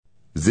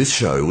This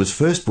show was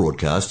first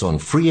broadcast on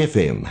Free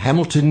FM,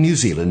 Hamilton, New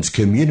Zealand's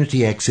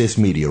community access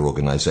media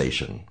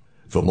organisation.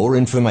 For more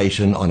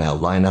information on our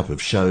lineup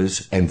of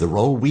shows and the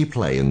role we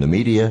play in the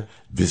media,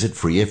 visit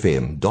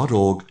freefm.org.nz.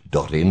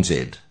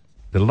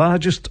 The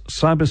largest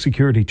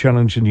cybersecurity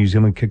challenge in New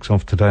Zealand kicks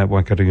off today at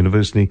Waikato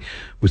University,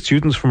 with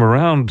students from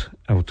around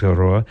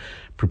Aotearoa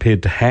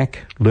prepared to hack,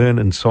 learn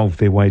and solve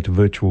their way to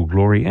virtual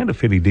glory, and a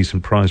fairly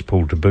decent prize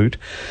pool to boot.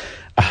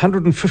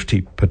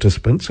 150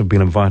 participants have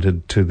been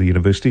invited to the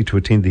university to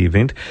attend the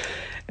event,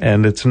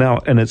 and it's now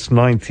in its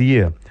 9th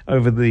year.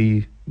 Over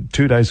the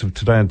 2 days of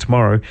today and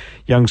tomorrow,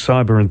 young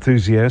cyber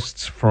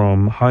enthusiasts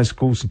from high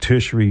schools and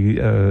tertiary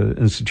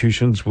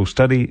institutions will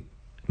study,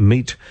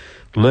 meet,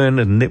 learn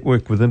and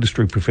network with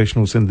industry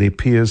professionals and their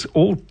peers,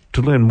 all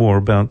to learn more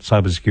about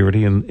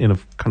cybersecurity in a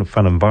kind of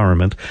fun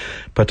environment.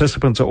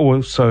 Participants are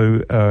also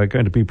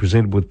going to be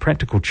presented with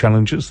practical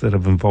challenges that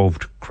have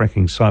involved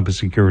cracking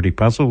cybersecurity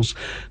puzzles,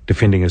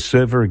 defending a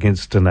server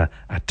against an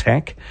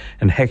attack,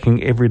 and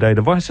hacking everyday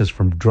devices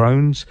from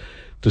drones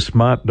to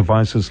smart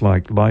devices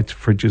like lights,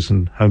 fridges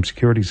and home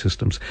security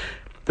systems.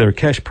 There are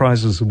cash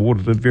prizes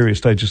awarded at various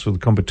stages of the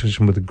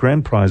competition, with a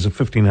grand prize of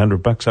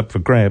 $1,500 up for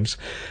grabs.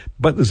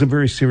 But there's a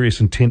very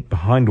serious intent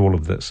behind all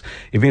of this.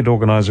 Event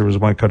organiser is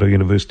Waikato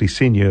University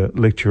Senior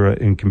Lecturer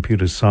in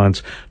Computer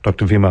Science,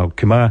 Dr. Vimal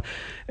Kumar.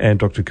 And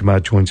Dr. Kumar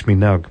joins me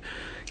now.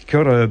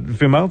 Kia ora,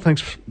 Vimal.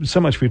 Thanks so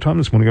much for your time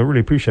this morning. I really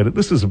appreciate it.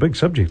 This is a big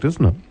subject,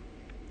 isn't it?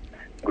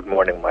 Good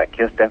morning, Mike.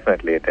 Yes,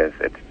 definitely it is.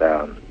 It's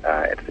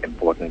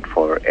important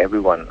for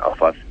every one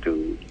of us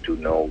to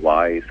know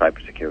why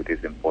cybersecurity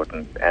is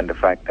important, and the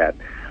fact that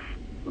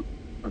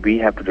we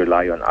have to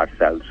rely on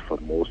ourselves for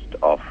most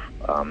of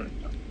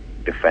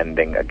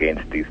defending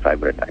against these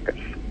cyber attackers.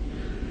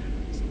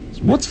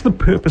 What's the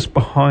purpose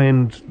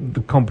behind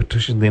the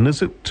competition then?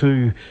 Is it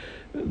to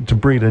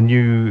breed a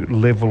new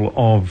level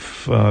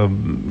of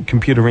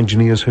computer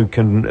engineers who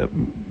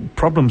can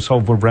problem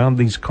solve around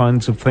these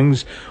kinds of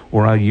things,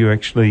 or are you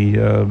actually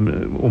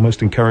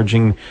almost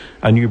encouraging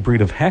a new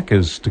breed of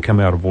hackers to come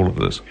out of all of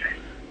this?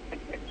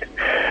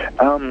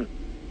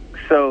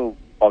 So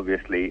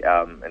obviously,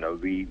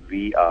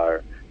 we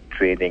are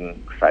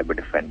training cyber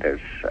defenders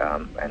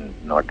and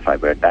not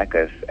cyber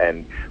attackers.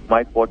 And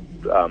Mike, what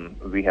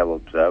we have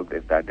observed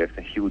is that there's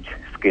a huge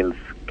skills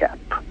gap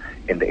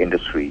in the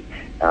industry.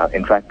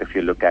 In fact, if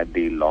you look at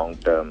the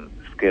long-term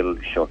skill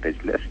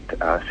shortage list,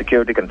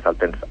 security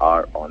consultants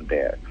are on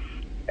there.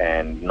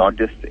 And not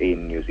just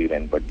in New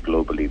Zealand, but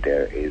globally,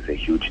 there is a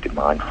huge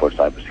demand for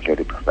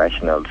cybersecurity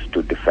professionals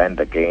to defend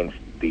against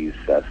these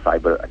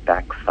cyber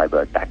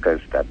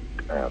attackers that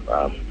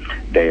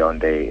day on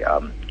day,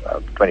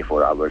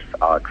 24 hours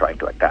are trying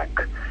to attack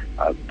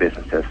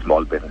businesses,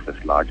 small businesses,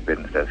 large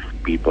businesses,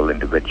 people,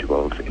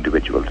 individuals,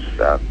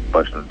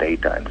 personal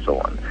data, and so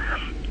on.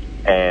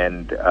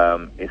 And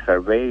a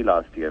survey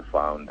last year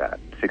found that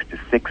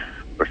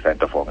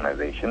 66% of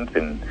organizations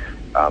in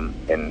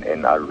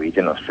our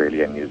region,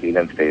 Australia and New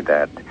Zealand, say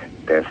that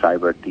their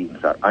cyber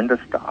teams are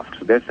understaffed.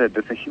 So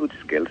there's a huge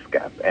skills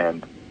gap,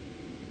 and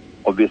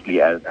obviously,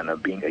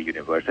 being a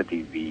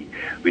university,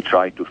 we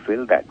try to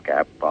fill that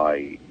gap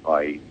by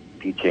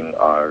teaching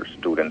our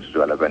students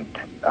relevant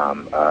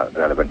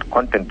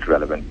content,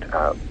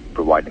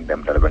 providing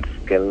them relevant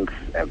skills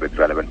with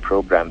relevant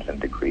programs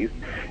and degrees.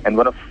 And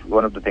one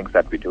of the things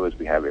that we do is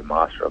we have a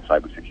Master of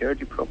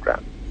Cybersecurity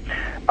program,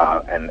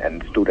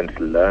 and students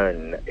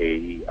learn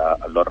a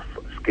lot of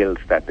skills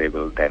that they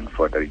will then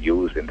further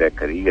use in their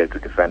career to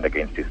defend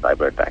against these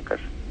cyber attackers.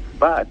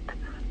 But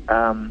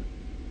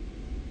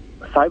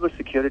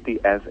cybersecurity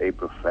as a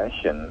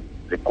profession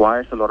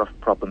requires a lot of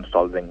problem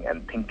solving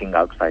and thinking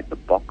outside the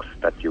box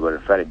that you were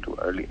referring to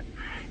earlier.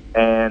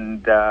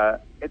 And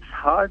it's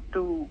hard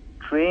to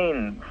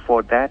train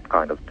for that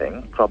kind of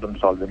thing, problem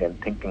solving and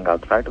thinking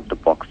outside of the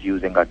box,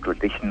 using our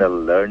traditional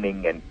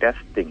learning and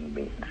testing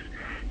means.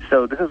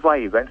 So this is why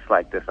events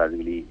like this are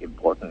really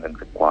important and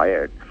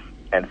required,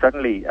 and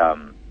certainly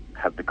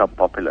have become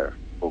popular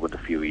over the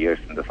few years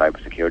in the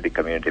cybersecurity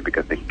community,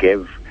 because they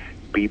give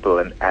people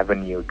an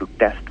avenue to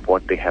test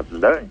what they have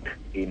learned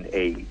in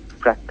a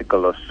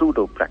practical or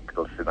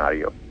pseudo-practical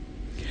scenario.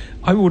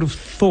 I would have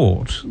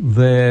thought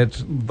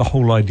that the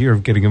whole idea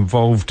of getting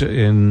involved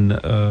in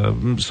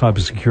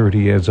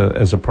cybersecurity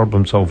as a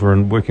problem solver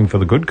and working for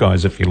the good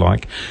guys, if you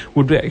like,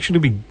 would actually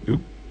be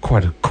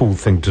quite a cool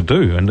thing to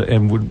do,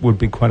 and would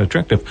be quite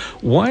attractive.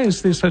 Why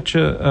is there such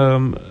a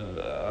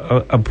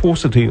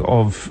paucity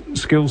of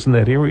skills in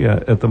that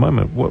area at the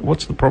moment?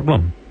 What's the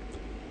problem?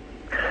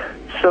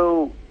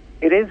 So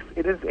it is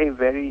a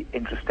very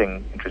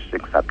interesting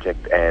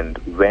subject, and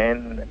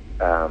when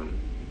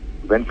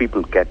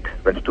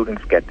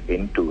students get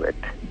into it,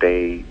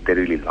 they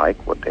really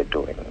like what they're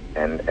doing,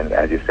 and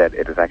as you said,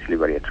 it is actually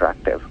very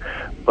attractive.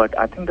 But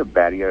I think the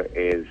barrier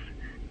is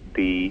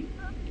the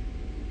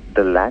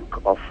lack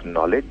of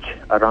knowledge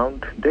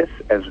around this,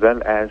 as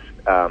well as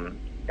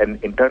an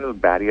internal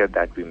barrier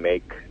that we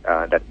make,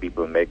 that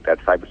people make, that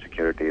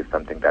cybersecurity is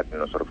something that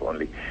sort of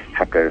only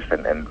hackers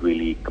and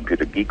really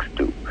computer geeks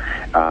do.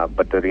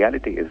 But the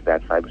reality is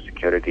that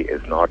cybersecurity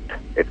is not.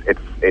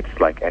 It's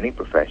like any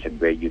profession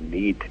where you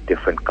need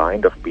different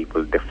kind of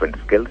people, different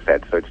skill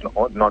sets. So it's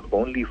not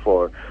only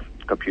for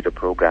computer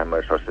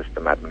programmers or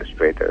system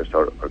administrators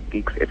or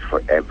geeks, it's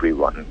for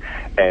everyone.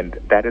 And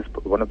that is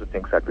one of the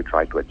things that we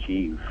try to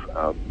achieve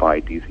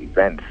by these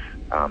events,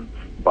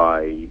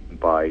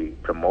 by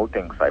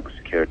promoting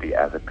cybersecurity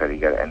as a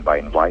career and by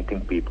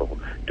inviting people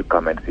to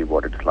come and see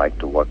what it's like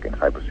to work in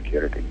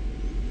cybersecurity.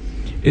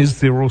 Is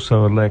there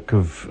also a lack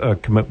of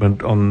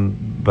commitment on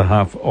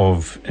behalf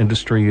of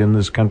industry in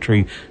this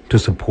country to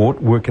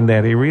support work in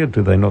that area?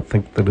 Do they not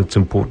think that it's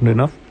important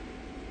enough?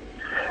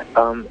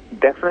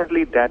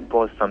 Definitely, that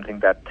was something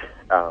that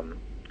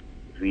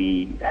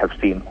we have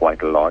seen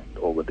quite a lot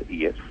over the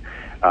years.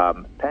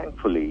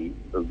 Thankfully,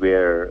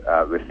 we're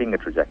seeing a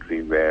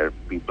trajectory where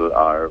people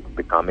are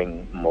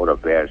becoming more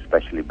aware,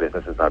 especially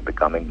businesses are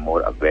becoming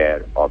more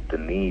aware of the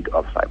need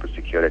of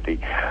cybersecurity.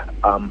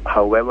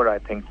 However, I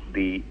think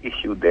the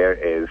issue there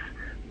is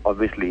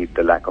obviously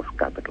the lack of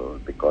capital,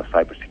 because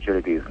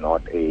cybersecurity is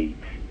not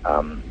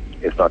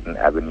an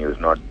avenue, is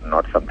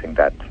not something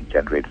that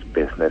generates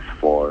business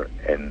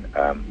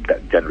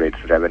that generates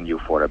revenue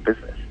for a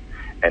business.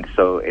 And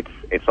so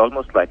it's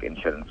almost like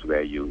insurance,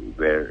 where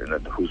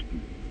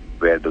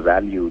the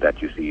value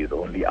that you see is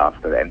only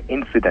after an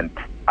incident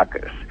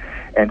occurs.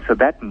 And so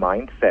that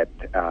mindset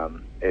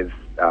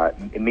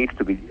it needs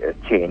to be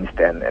changed,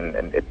 and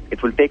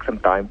it will take some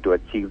time to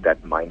achieve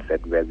that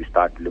mindset where we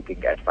start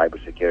looking at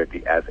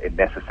cybersecurity as a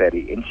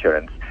necessary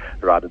insurance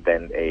rather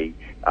than a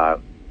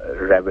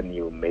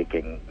revenue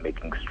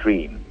making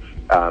stream.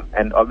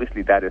 And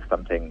obviously that is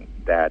something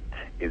that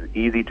is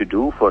easy to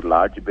do for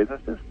large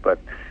businesses, but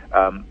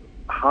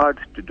hard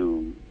to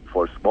do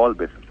for small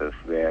businesses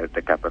where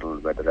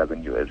the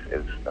revenue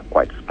is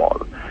quite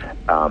small.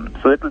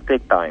 So it will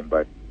take time,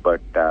 but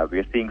we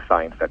are seeing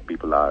signs that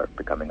people are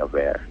becoming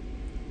aware.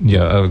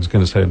 Yeah, I was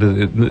going to say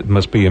it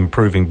must be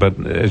improving, but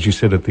as you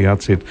said at the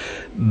outset,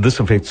 this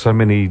affects so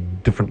many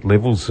different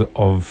levels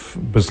of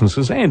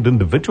businesses and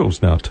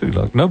individuals now too.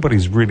 Like,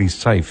 nobody's really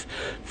safe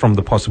from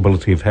the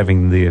possibility of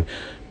having their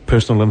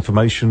personal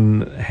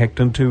information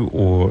hacked into,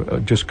 or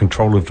just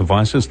control of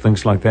devices,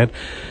 things like that.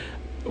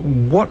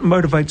 What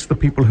motivates the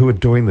people who are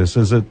doing this?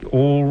 Is it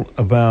all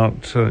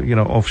about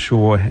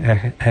offshore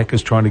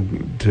hackers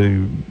trying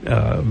to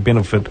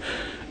benefit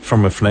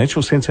from a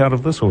financial sense out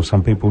of this, or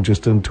some people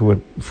just into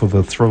it for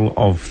the thrill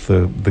of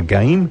the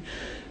game,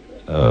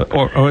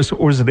 or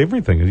is it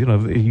everything?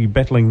 Are you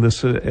battling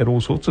this at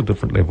all sorts of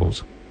different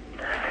levels?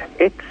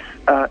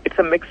 It's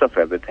a mix of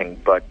everything,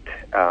 but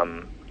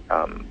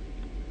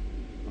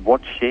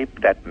what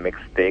shape that mix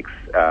takes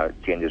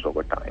changes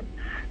over time.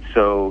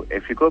 So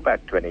if you go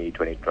back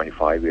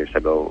 25 years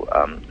ago,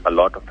 a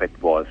lot of it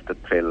was the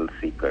thrill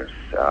seekers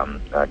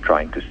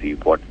trying to see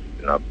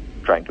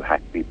trying to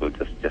hack people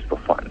just for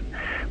fun.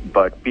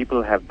 But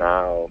people have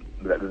now,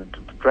 the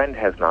trend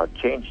has now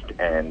changed,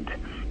 and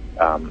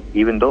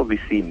even though we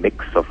see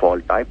mix of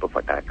all type of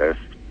attackers,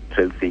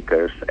 thrill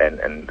seekers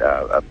and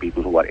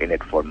people who are in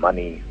it for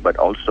money, but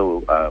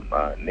also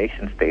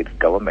nation states,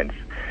 governments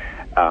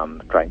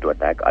trying to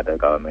attack other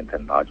governments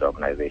and large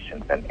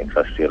organizations and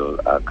industrial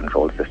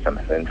control systems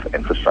and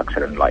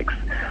infrastructure and likes.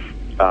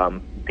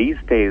 These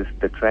days,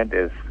 the trend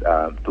is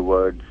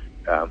towards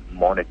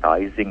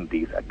monetizing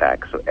these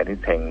attacks. So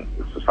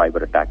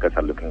cyber attackers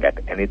are looking at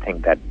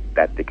anything that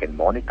they can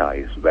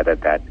monetize, whether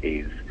that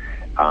is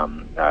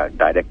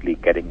directly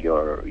getting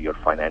your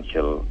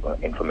financial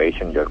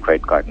information, your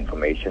credit card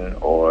information,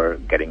 or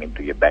getting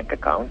into your bank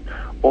account,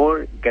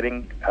 or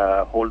getting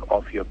hold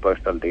of your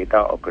personal data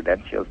or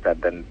credentials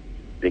that then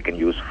they can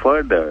use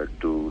further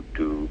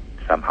to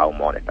somehow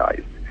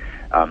monetize.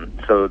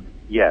 So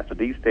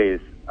these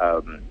days,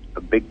 a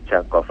big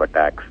chunk of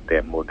attacks,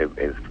 their motive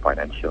is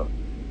financial.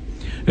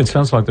 It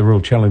sounds like the real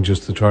challenge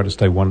is to try to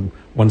stay one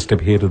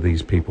step ahead of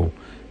these people.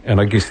 And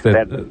I guess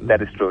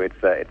that is true.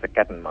 It's a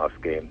cat and mouse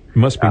game. It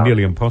must be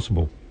nearly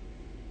impossible.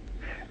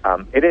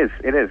 It is.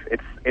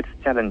 It's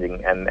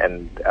challenging,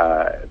 and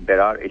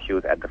there are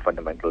issues at the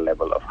fundamental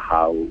level of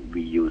how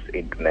we use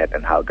internet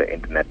and how the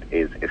internet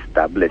is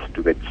established.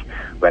 Which,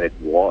 when it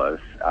was,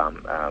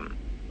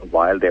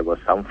 while there was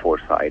some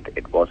foresight,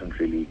 it wasn't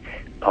really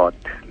thought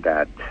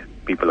that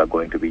people are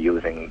going to be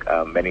using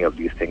many of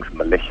these things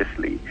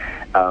maliciously.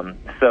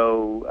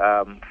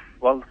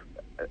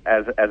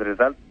 As a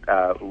result,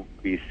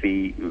 we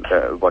see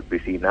what we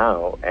see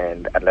now,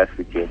 and unless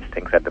we change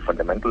things at the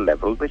fundamental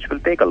level, which will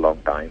take a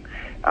long time,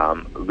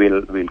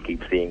 we'll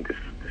keep seeing this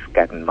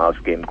cat and mouse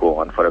game go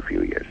on for a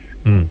few years.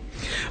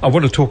 I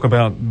want to talk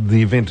about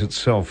the event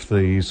itself,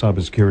 the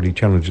Cybersecurity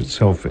Challenge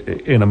itself,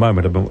 in a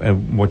moment,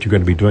 and what you're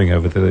going to be doing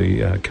over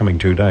the coming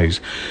 2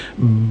 days.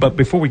 But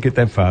before we get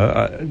that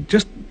far,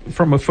 just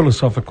from a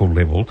philosophical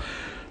level,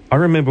 I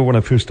remember when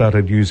I first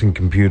started using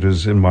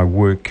computers in my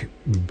work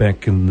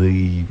back in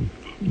the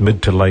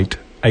mid to late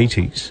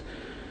 80s,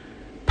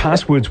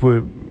 passwords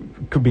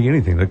could be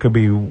anything. They could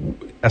be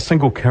a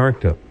single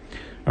character.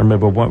 I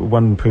remember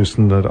one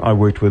person that I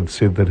worked with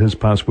said that his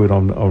password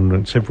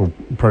on several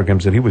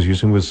programs that he was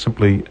using was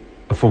simply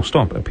a full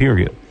stop, a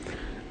period.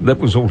 That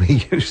was all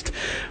he used.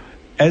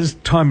 As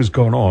time has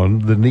gone on,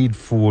 the need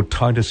for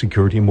tighter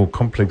security and more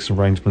complex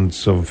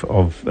arrangements of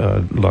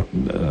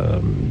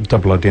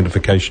double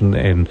identification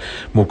and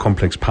more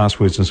complex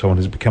passwords and so on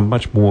has become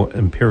much more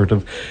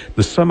imperative.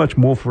 There's so much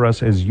more for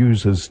us as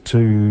users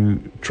to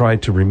try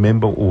to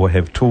remember or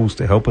have tools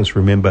to help us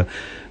remember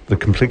the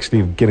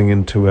complexity of getting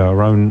into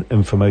our own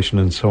information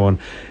and so on.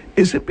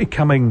 Is it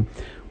becoming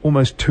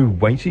almost too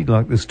weighty,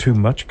 like there's too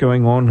much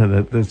going on,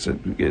 and there's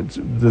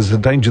a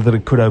danger that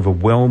it could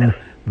overwhelm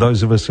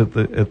those of us at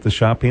the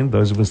sharp end,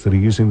 those of us that are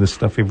using this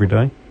stuff every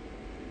day?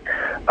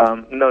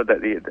 No,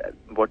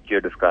 what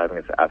you're describing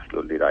is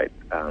absolutely right.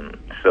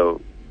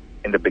 So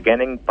in the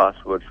beginning,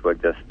 passwords were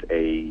just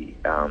a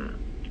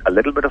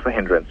little bit of a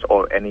hindrance,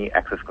 or any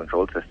access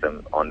control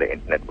system on the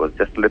internet was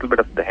just a little bit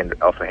of a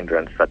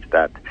hindrance, such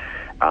that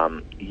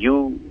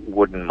you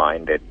wouldn't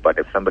mind it, but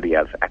if somebody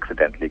else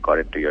accidentally got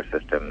into your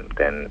system,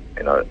 then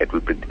it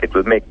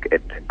will make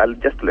it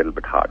just a little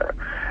bit harder.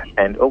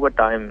 And over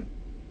time,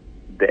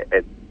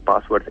 the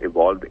passwords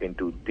evolved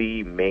into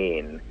the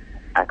main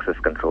access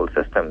control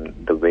system,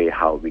 the way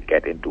how we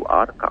get into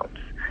our accounts.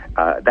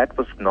 That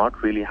was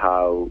not really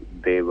how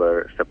they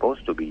were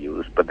supposed to be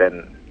used, but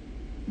then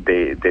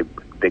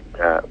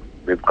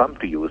we've come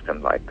to use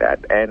them like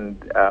that.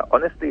 And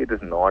honestly, it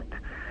is not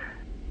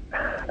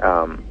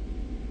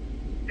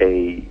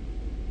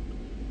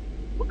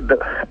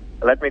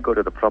let me go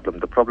to the problem.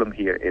 The problem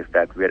here is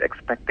that we are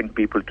expecting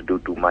people to do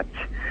too much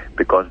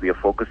because we are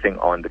focusing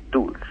on the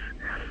tools.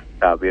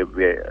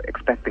 We're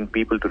expecting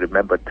people to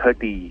remember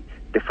 30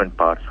 different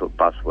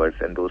passwords,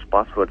 and those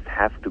passwords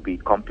have to be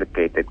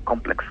complicated,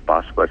 complex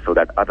passwords, so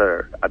that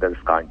others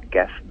can't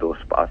guess those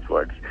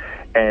passwords.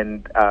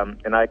 And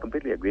I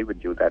completely agree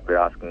with you that we're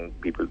asking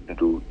people to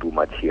do too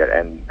much here,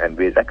 and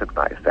we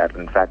recognize that.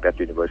 In fact, at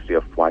the University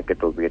of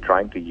Waikato, we are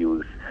trying to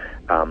use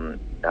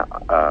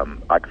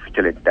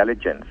artificial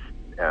intelligence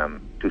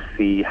to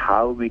see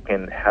how we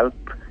can help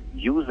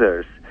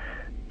users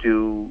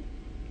to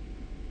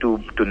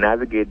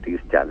navigate these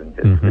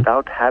challenges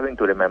without having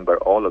to remember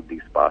all of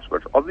these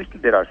passwords. Obviously,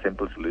 there are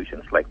simple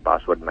solutions like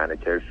password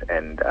managers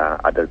and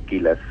other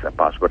keyless,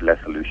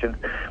 passwordless solutions,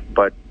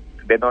 but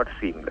they're not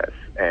seamless.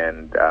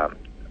 And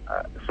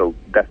so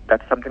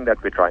that's something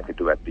that we're trying to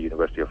do at the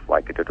University of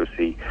Waikato, to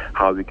see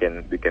how we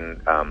can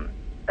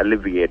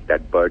alleviate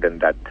that burden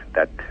that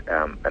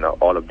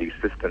all of these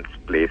systems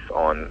place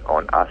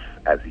on us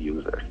as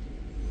users.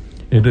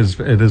 It is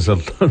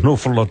an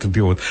awful lot to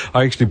deal with.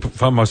 I actually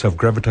find myself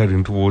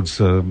gravitating towards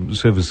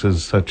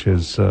services such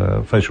as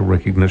facial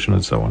recognition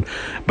and so on.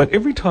 But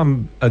every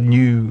time a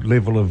new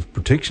level of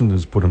protection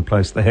is put in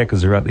place, the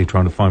hackers are out there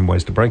trying to find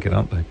ways to break it,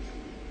 aren't they?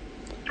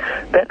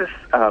 That is,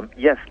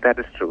 yes, that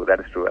is true. That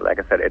is true. Like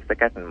I said, it's a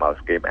cat and mouse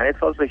game, and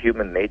it's also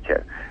human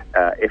nature.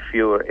 If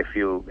you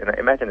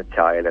imagine a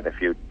child, and if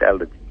you tell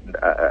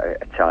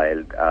a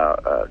child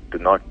to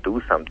not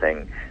do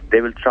something,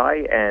 they will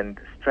try and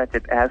stretch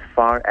it as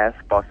far as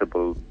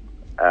possible.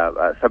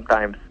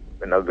 Sometimes,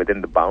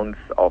 within the bounds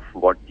of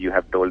what you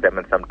have told them,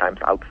 and sometimes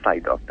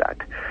outside of that.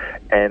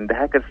 And the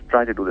hackers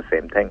try to do the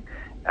same thing.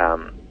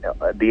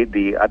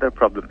 The other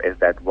problem is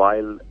that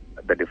while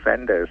the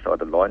defenders or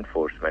the law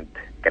enforcement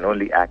can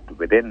only act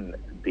within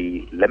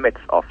the limits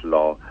of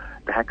law,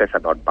 the hackers are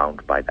not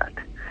bound by that.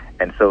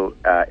 And so,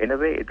 in a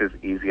way, it is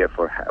easier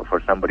for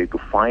somebody to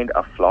find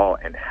a flaw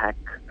and hack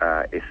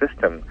a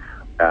system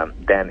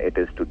than it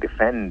is to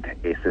defend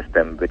a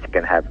system which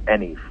can have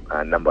any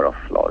number of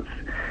flaws.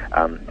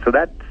 So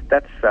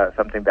that's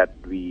something that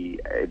we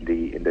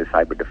in the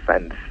cyber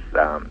defense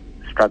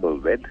struggle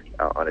with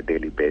on a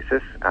daily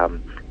basis.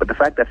 But the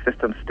fact that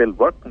systems still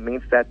work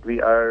means that we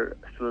are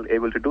still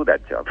able to do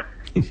that job.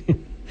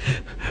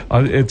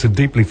 It's a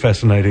deeply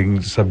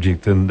fascinating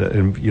subject, and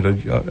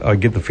I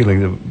get the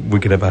feeling that we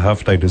could have a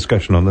half-day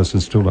discussion on this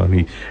and still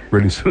only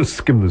really sort of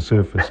skim the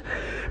surface.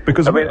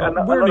 Because a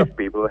lot of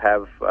people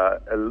have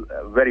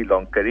very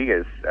long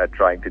careers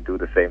trying to do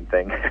the same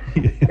thing.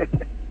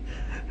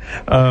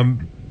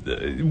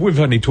 We've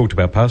only talked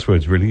about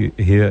passwords really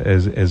here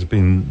as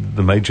been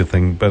the major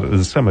thing, but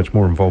there's so much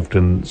more involved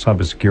in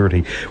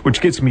cybersecurity,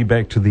 which gets me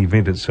back to the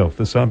event itself,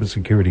 the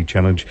Cybersecurity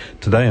Challenge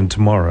today and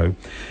tomorrow.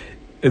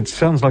 It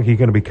sounds like you're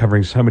going to be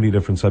covering so many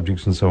different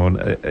subjects and so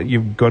on.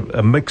 You've got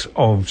a mix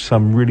of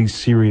some really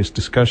serious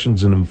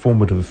discussions and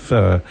informative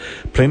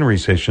plenary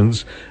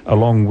sessions,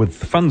 along with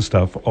the fun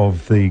stuff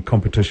of the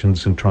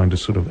competitions and trying to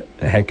sort of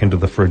hack into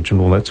the fridge and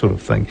all that sort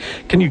of thing.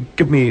 Can you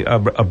give me a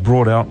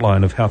broad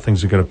outline of how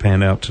things are going to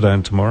pan out today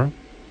and tomorrow?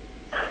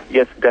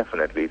 Yes,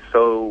 definitely.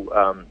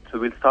 So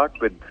we'll start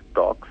with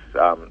talks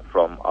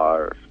from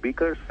our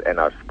speakers and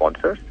our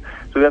sponsors.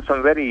 So we have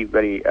some very,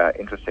 very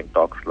interesting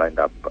talks lined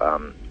up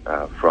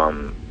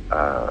from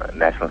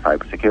National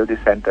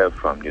Cybersecurity Center,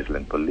 from New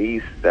Zealand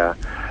Police,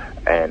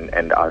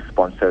 and our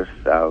sponsors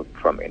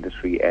from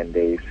industry,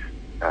 NDACE,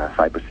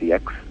 Cyber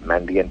CX,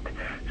 Mandiant.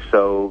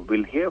 So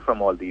we'll hear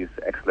from all these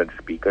excellent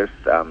speakers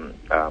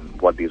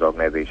what these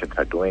organizations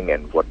are doing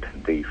and what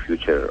the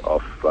future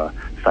of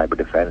cyber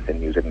defense in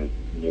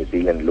New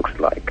Zealand looks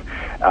like.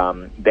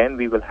 Then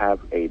we will have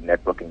a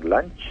networking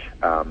lunch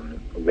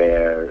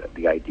where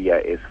the idea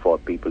is for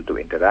people to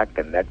interact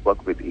and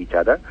network with each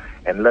other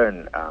and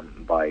learn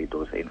by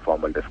those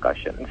informal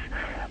discussions.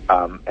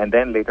 And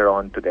then later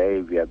on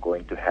today, we are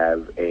going to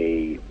have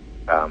a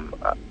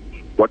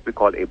what we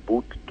call a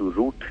boot to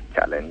root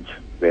challenge,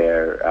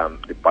 where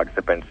the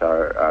participants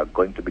are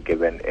going to be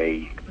given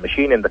a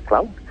machine in the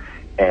cloud,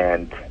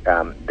 and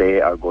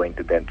they are going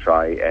to then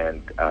try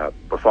and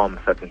perform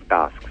certain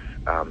tasks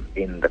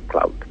in the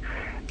cloud.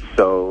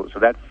 So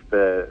that's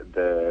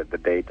the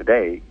day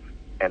today.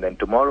 And then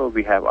tomorrow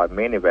we have our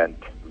main event,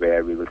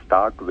 where we will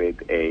start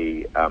with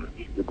a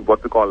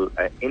what we call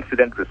an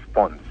incident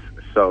response.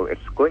 So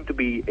it's going to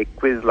be a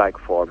quiz-like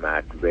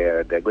format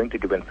where they're going to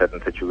give in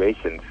certain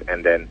situations,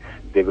 and then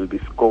they will be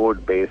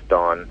scored based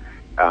on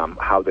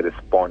how they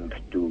respond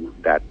to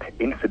that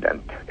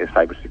incident, a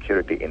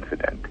cybersecurity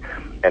incident.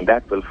 And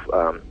that will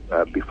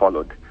be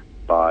followed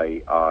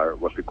by our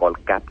what we call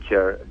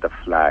Capture the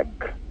Flag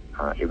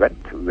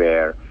event,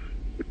 where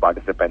the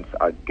participants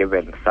are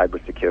given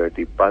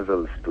cybersecurity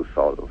puzzles to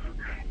solve.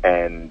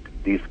 And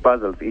these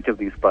puzzles, each of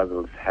these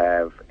puzzles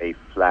have a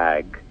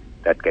flag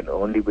that can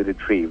only be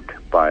retrieved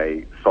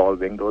by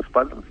solving those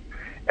puzzles.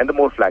 And the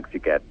more flags you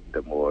get,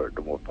 the more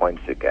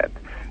points you get.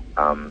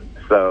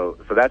 So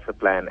that's the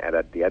plan. And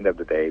at the end of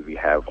the day, we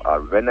have our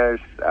winners,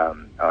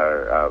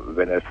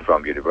 winners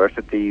from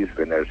universities,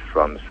 winners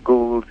from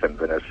schools, and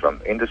winners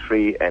from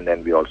industry. And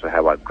then we also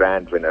have our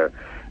grand winner,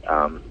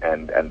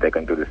 and they're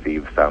going to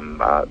receive some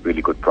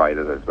really good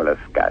prizes as well as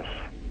cash.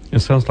 It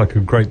sounds like a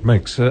great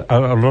mix. A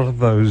lot of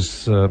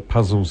those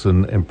puzzles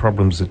and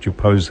problems that you're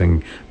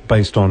posing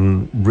based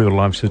on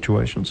real-life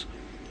situations?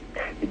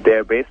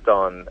 They're based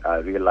on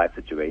real-life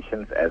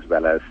situations as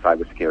well as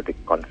cybersecurity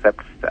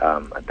concepts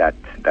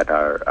that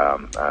are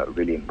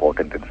really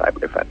important in cyber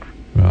defense.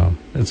 Wow.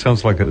 It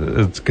sounds like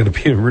it's going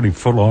to be a really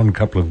full-on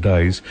couple of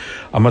days.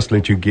 I must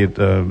let you get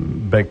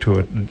back to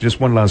it.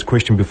 Just one last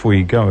question before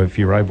you go, if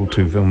you're able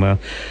to, Vimal.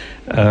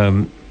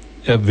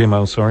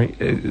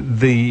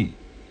 The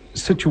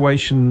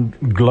situation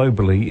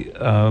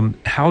globally,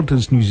 how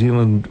does New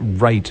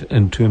Zealand rate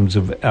in terms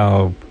of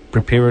our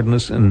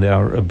preparedness and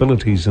our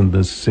abilities in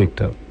this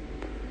sector?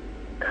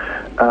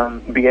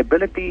 The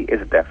ability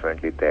is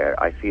definitely there.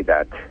 I see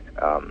that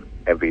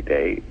every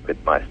day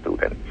with my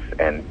students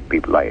and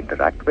people I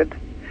interact with.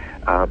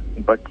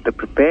 But the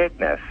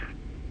preparedness,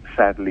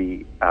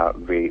 sadly,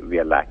 we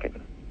are lacking.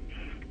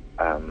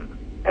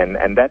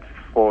 And that's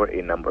for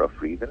a number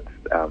of reasons.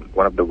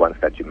 One of the ones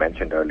that you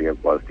mentioned earlier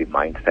was the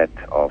mindset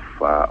of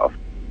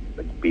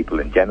people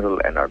in general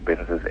and our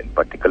businesses in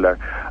particular.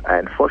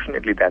 And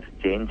fortunately, that's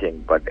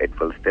changing, but it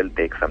will still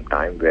take some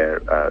time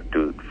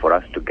for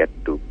us to get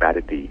to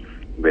parity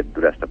with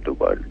the rest of the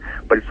world.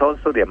 But it's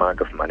also the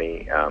amount of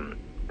money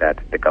that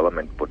the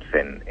government puts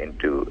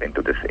into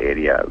this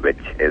area, which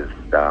is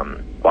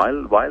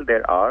while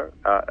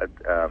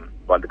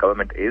the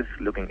government is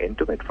looking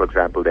into it. For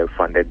example, they've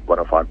funded one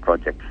of our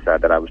projects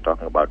that I was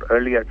talking about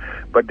earlier,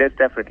 but there's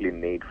definitely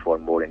need for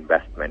more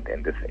investment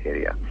in this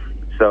area.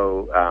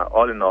 So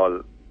all in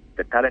all,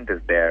 the talent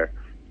is there,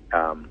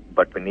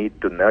 but we need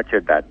to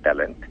nurture that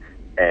talent,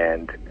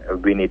 and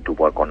we need to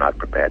work on our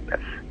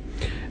preparedness.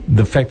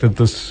 The fact that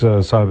this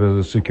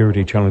cyber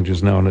security challenge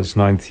is now in its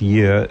 9th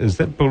year, is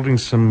that building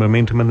some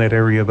momentum in that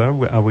area,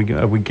 though? Are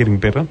we getting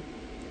better?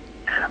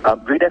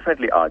 We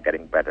definitely are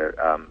getting better.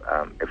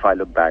 If I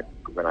look back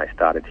when I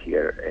started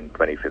here in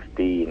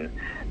 2015,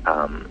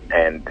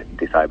 and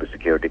the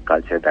cybersecurity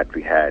culture that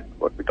we had,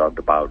 what we talked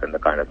about, and the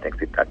kind of things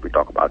that we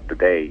talk about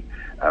today,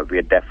 we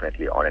are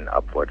definitely on an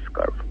upwards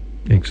curve.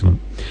 Excellent.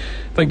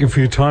 Thank you for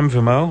your time,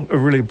 Vimal. I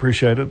really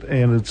appreciate it.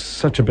 And it's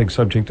such a big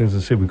subject. As I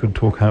said, we could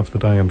talk half the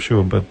day, I'm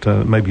sure, but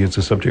maybe it's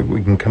a subject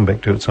we can come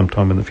back to at some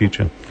time in the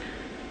future.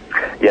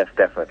 Yes,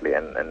 definitely.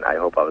 And I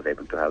hope I was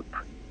able to help.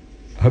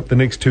 I hope the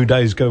next 2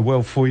 days go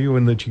well for you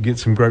and that you get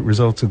some great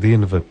results at the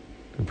end of it.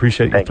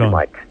 Appreciate your time. Thank you,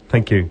 Mike.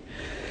 Thank you.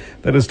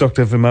 That is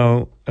Dr.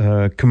 Vimal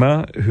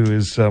Kumar, who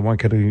is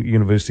Waikato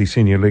University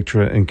Senior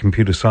Lecturer in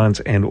Computer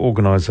Science and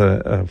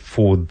Organiser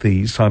for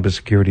the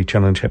Cybersecurity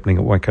Challenge happening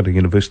at Waikato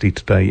University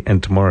today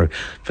and tomorrow.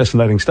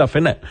 Fascinating stuff,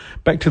 isn't it?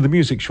 Back to the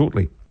music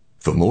shortly.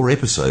 For more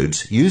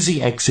episodes, use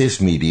the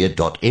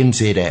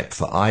accessmedia.nz app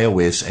for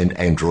iOS and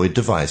Android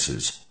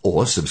devices,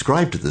 or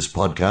subscribe to this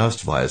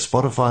podcast via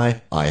Spotify,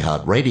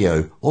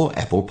 iHeartRadio, or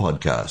Apple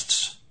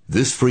Podcasts.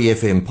 This Free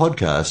FM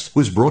podcast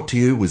was brought to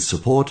you with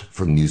support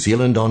from New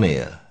Zealand On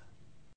Air.